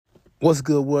What's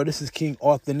good, world? This is King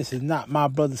Arthur, and this is Not My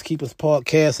Brother's Keepers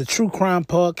podcast, a true crime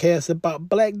podcast about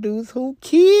black dudes who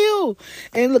kill.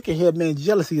 And look at here, man,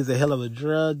 jealousy is a hell of a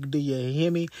drug. Do you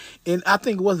hear me? And I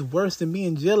think what's worse than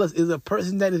being jealous is a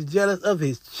person that is jealous of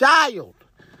his child.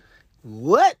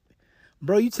 What?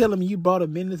 Bro, you telling me you brought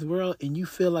them in this world and you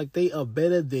feel like they are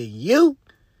better than you?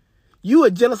 You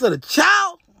are jealous of the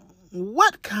child?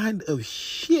 What kind of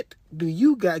shit do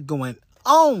you got going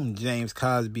on, James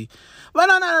Cosby? But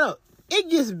no. It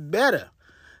gets better.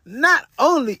 Not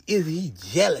only is he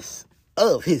jealous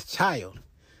of his child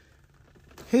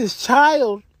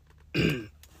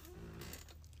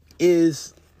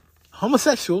is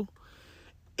homosexual,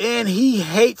 and he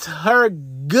hates her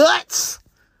guts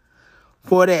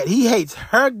for that. He hates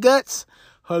her guts,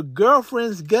 her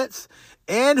girlfriend's guts,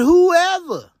 and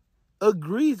whoever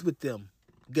agrees with them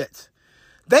guts.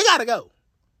 They gotta go.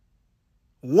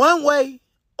 One way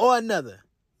or another.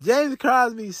 James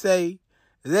Cosby say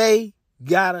they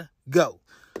gotta go.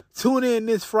 Tune in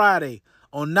this Friday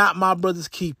on Not My Brother's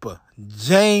Keeper.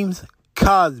 James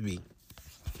Cosby.